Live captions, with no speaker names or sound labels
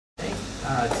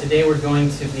Today we're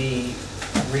going to be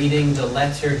reading the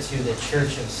letter to the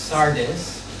church of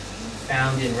Sardis,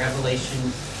 found in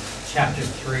Revelation chapter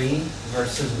 3,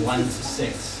 verses 1 to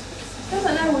 6. 今日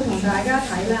咧會同大家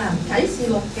睇啦，啟示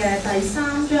錄嘅第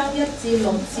3章1至6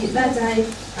節咧，就係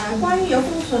關於有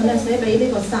封信咧寫俾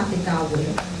呢個撒狄教會。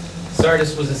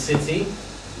Sardis was a city.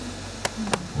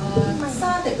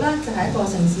 沙狄咧就係一個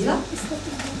城市啦。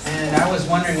And I was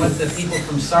wondering what the people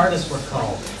from Sardis were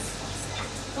called.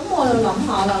 咁我就諗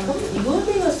下啦，咁如果呢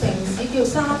個城市叫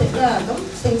沙狄咧，咁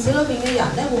城市裏邊嘅人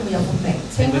咧會唔會有個名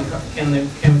稱咧？ Can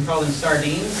we call them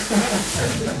sardines?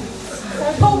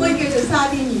 可唔可以叫做沙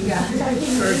甸魚㗎？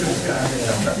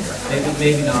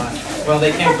 Maybe not. Well,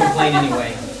 they can't complain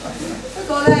anyway. 不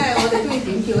過咧，我哋中意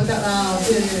點叫都得啦，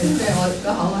即係我個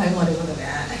口喺我哋嗰度嘅。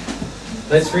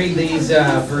Let's read these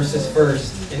verses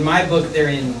first. In my book,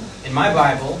 in my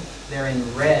Bible, they're in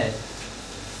red.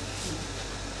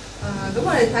 咁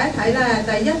我哋睇一睇咧，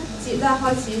第1節咧開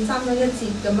始3章1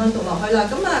節咁樣讀落去啦。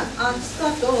咁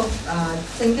Smyth 嗰個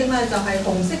聖經咧就係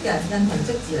紅色嘅印紅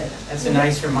色字嚟嘅。That's a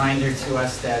nice reminder to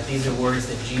us that these are words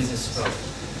that Jesus spoke.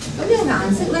 咁呢個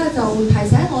顏色咧就提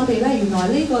醒我哋咧，原來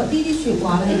呢啲説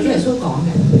話係主耶穌講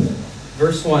嘅。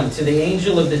Verse 1, To the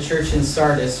angel of the church in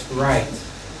Sardis write,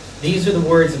 These are the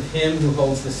words of him who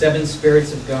holds the 7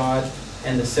 spirits of God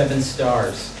and the 7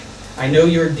 stars. I know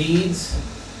your deeds.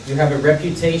 You have a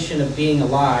reputation of being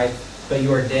alive, but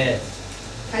you are dead.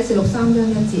 啟示錄3章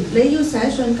1節，你要寫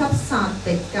信給撒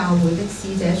狄教會的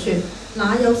使者說，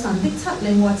那有神的7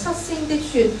靈和7星的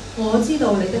說，我知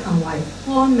道你的行為，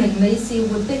按名你是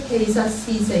活的，其實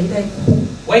是死的。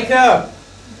Wake up!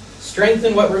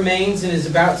 Strengthen what remains and is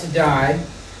about to die,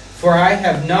 for I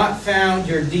have not found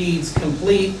your deeds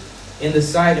complete in the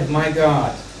sight of my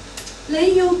God.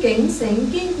 你要警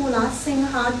醒，堅固那剩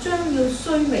下將要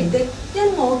衰微的，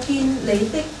因我見你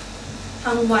的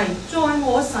行為在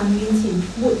我神面前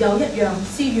沒有一樣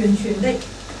是完全的。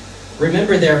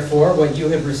Remember therefore what you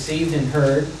have received and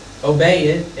heard, obey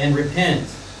it and repent.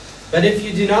 But if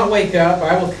you do not wake up,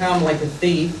 I will come like a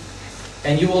thief,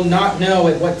 and you will not know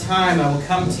at what time I will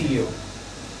come to you.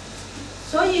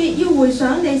 所以要回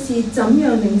想你是怎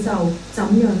樣領受、怎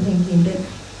樣聽見的。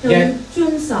又要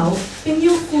遵守，並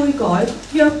要悔改。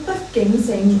若不警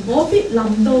醒，我必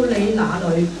臨到你那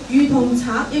裏，如同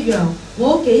賊一樣。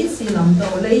我幾時臨到，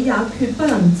你也決不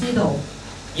能知道。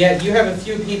Yet you have a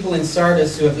few people in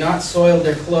Sardis who have not soiled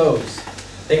their clothes.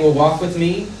 They will walk with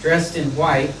me, dressed in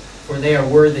white, for they are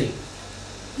worthy.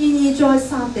 然而在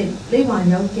撒狄，你還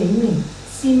有幾名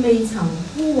是未曾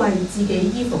污穢自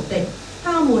己衣服的，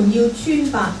他們要穿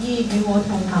白衣與我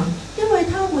同行，因為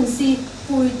他們是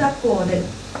配得過的。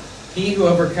He who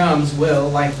overcomes will,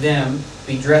 like them,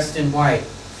 be dressed in white.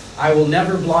 I will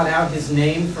never blot out his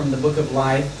name from the book of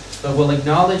life, but will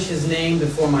acknowledge his name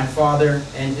before my Father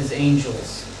and his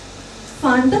angels.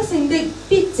 凡得勝的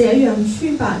必這樣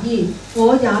穿白衣，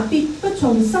我也必不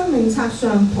從生命冊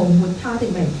上塗抹他的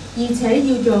名，而且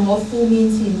要在我父面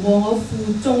前和我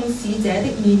父眾使者的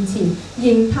面前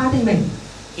認他的名。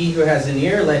He who has an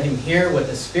ear, let him hear what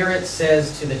the Spirit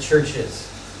says to the churches.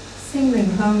 聖靈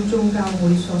向眾教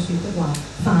會所說的話，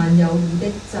凡有耳的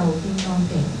就應當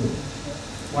聽。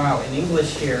Wow, in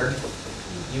English here,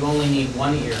 you only need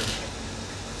one ear.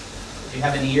 Do you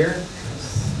have an ear?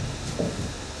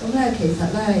 咁咧，其實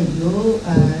咧，如果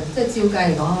即係照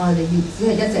計嚟講，我哋只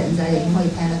係一隻耳仔就已經可以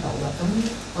聽得到啦。咁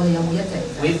我哋有冇一隻耳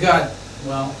仔 We've got,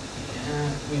 well,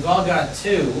 we've all got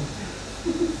 2.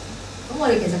 咁我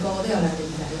哋其實個個都有2隻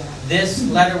耳仔嘅。This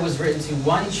letter was written to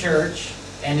one church,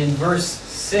 and in verse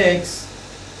 6,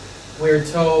 we're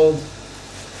told,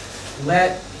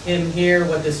 let him hear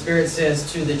what the Spirit says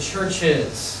to the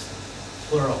churches,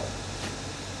 plural.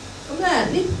 咁咧，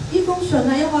呢封信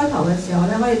咧一開頭嘅時候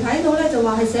咧，我哋睇到咧就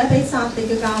話係寫俾撒狄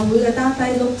嘅教會嘅，但第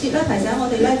6節咧提醒我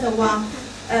哋咧就話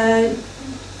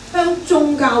向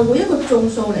眾教會一個眾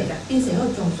數嚟嘅，變成一個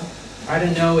眾數。I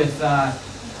don't know if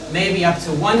maybe up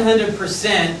to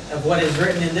 100% of what is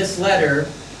written in this letter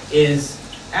is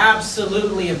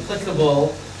absolutely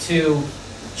applicable to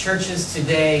churches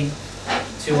today,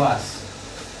 to us.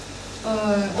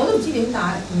 我都唔知點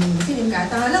解，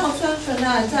但係咧我相信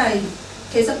咧，即係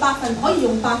其實可以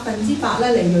用100%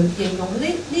咧嚟形容呢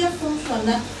一封信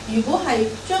咧，如果係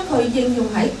將佢應用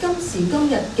喺今時今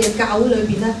日嘅教會裏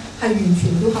邊咧，係完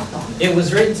全都恰當。It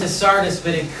was written to Sardis,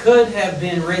 but it could have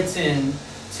been written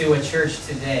to a church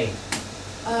today.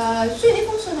 雖然呢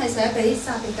封信係寫俾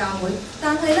撒狄教會，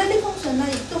但係咧呢封信咧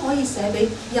亦都可以寫俾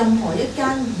任何一間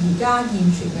而家現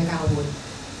存嘅教會。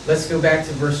Let's go back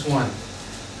to verse 1.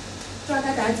 再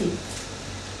睇第1節。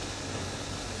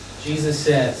Jesus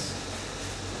says,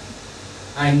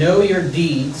 I know your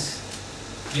deeds,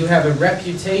 You have a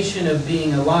reputation of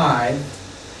being alive,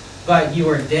 but you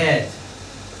are dead.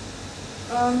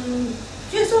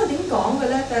 主耶穌係點講嘅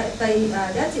咧？第一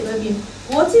節裏邊，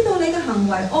我知道你嘅行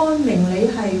為按明你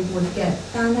係活嘅，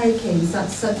但係其實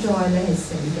在你係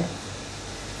死嘅。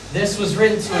This was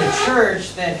written to a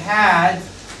church that had,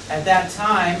 at that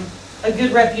time, a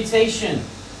good reputation.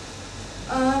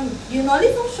 原來呢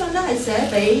封信咧係寫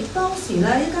俾當時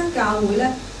咧一間教會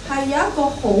咧係有一個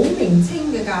好名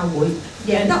稱嘅教會，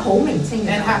贏得好名稱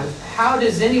嘅教會。And how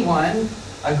does anyone,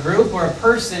 a group or a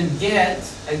person, get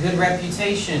a good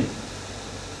reputation?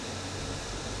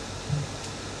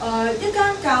 一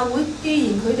間教會，既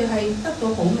然佢哋係得到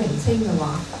好名稱嘅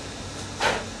話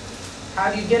How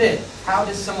do you get it? How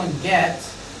does someone get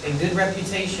a good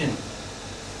reputation?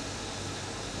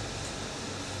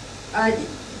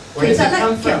 Where does it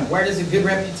come from? Where does a good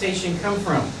reputation come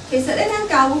from? 其實呢間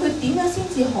教會佢點樣先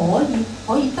至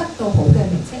可以得到好嘅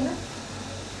名稱呢？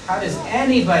 How does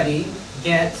anybody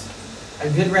get a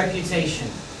good reputation?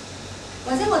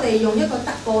 或者我哋用一個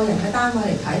個人嘅單位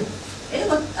嚟睇。一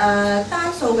個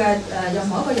單數嘅任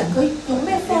何一個人，佢用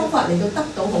咩方法嚟到得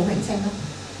到好名稱呢？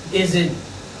 Is it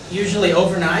usually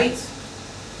overnight?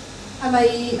 係咪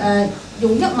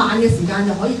用一晚嘅時間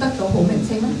就可以得到好名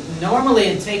稱呢？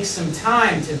 Normally, it takes some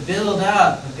time to build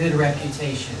up a good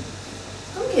reputation.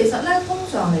 咁其實咧，通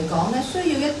常嚟講咧，需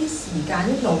要一啲時間、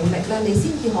啲努力咧，你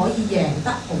先至可以贏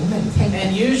得好名稱。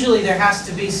And usually, there has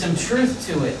to be some truth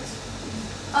to it.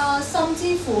 甚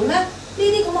至乎咧，呢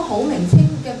啲咁嘅好名稱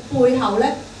嘅背後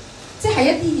咧，即係一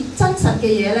啲真實嘅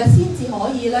嘢咧，先至可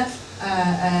以咧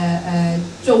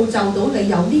造就到你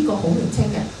有呢個好名稱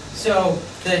嘅。So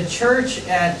the church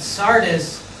at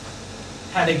Sardis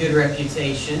had a good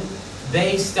reputation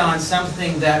based on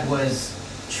something that was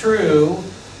true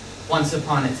once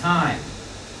upon a time.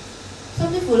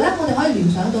 甚至乎咧，我哋可以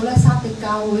聯想到咧，撒狄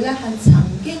教會咧係曾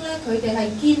經咧，佢哋係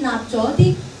建立咗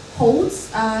啲好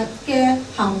嘅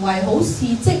行為、好事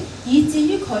蹟，以至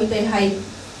於佢哋係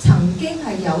曾經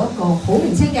係有一個好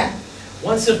名稱嘅。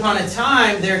Once upon a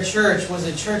time, their church was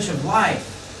a church of life.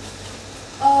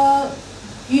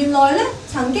 原來咧，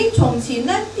曾經從前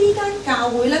咧，呢間教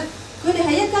會咧，佢哋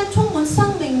係一間充滿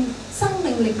生命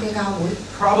力嘅教會。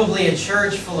Probably a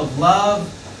church full of love,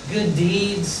 good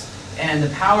deeds, and the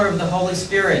power of the Holy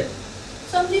Spirit.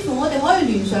 甚至乎我哋可以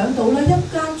聯想到咧，一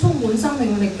間充滿生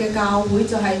命力嘅教會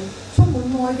就係充滿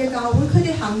愛嘅教會。佢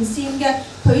哋行善嘅，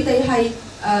佢哋係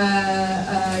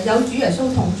有主耶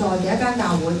穌同在嘅一間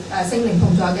教會，聖靈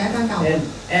同在嘅一間教會。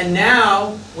And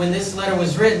now, when this letter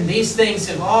was written, these things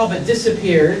have all but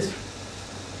disappeared.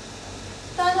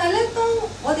 但係咧，當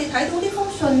我哋睇到呢封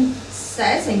信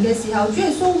寫成嘅時候，主耶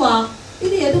穌話呢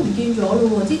啲嘢都唔見咗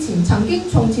咯喎，之前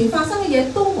從前發生嘅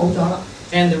嘢都冇咗啦。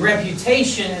And the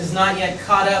reputation is not yet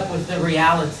caught up with the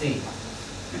reality.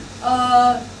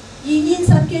 而現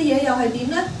實嘅嘢又係點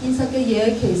咧？現實嘅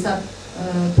嘢其實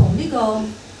同呢個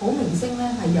好名聲咧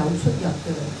係有出入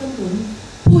嘅，根本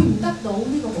配唔得到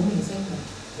呢個好名聲嘅。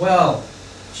Well,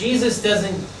 Jesus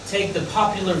doesn't take the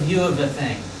popular view of a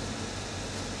thing.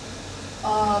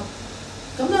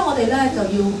 咁咧，我哋咧就要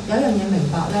有一樣嘢明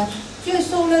白咧，主耶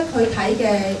穌咧佢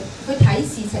睇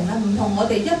事情咧唔同我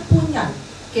哋一般人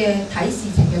嘅睇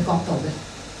事情嘅角度嘅。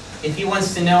If he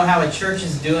wants to know how a church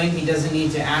is doing, he doesn't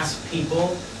need to ask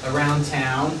people around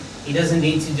town. He doesn't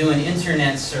need to do an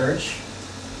internet search.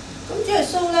 咁主耶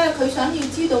穌咧，佢想要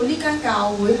知道呢間教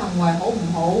會行為好唔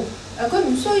好？佢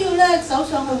唔需要咧走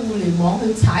上去互聯網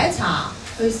去查一查，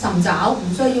去尋找，唔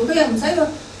需要。佢又唔使去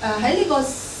喺呢個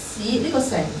市呢個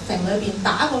城裏邊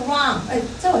打一個 round，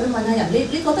 周圍去問下人，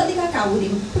你覺得呢間教會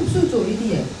點？佢唔需要做呢啲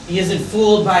嘢。He isn't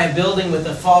fooled by a building with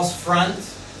a false front.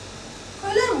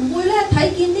 佢咧唔會咧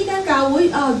睇見呢間教會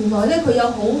啊，原來咧佢有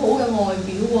好好嘅外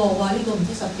表喎，哇！呢個唔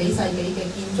知10幾世紀嘅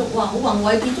建築，哇，好宏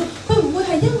偉建築。佢唔會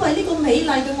係因為呢個美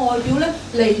麗嘅外表咧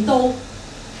嚟到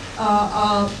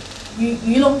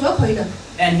愚弄咗佢嘅。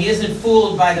And he isn't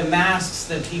fooled by the masks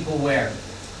that people wear.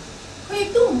 佢亦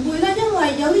都唔會咧，因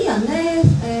為有啲人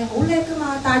咧好叻㗎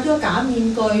嘛，戴咗假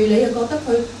面具，你又覺得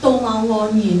佢道貌岸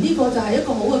然，呢個就係一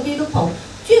個好嘅基督徒。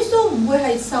主耶穌唔會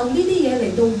係受呢啲嘢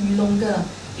嚟到愚弄㗎。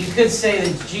You could say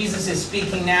that Jesus is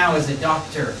speaking now as a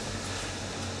doctor.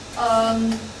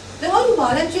 你可以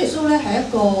話咧，主耶穌咧係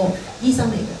一個醫生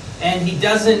嚟嘅。And he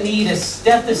doesn't need a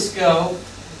stethoscope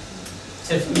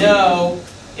to know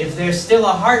if there's still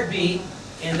a heartbeat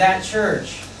in that church.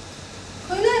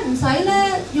 佢咧唔使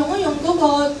咧用一用嗰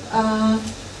個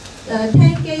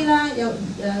聽機啦，有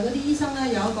嗰啲醫生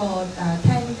咧有一個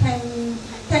聽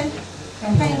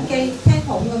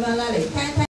筒咁樣咧嚟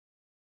聽。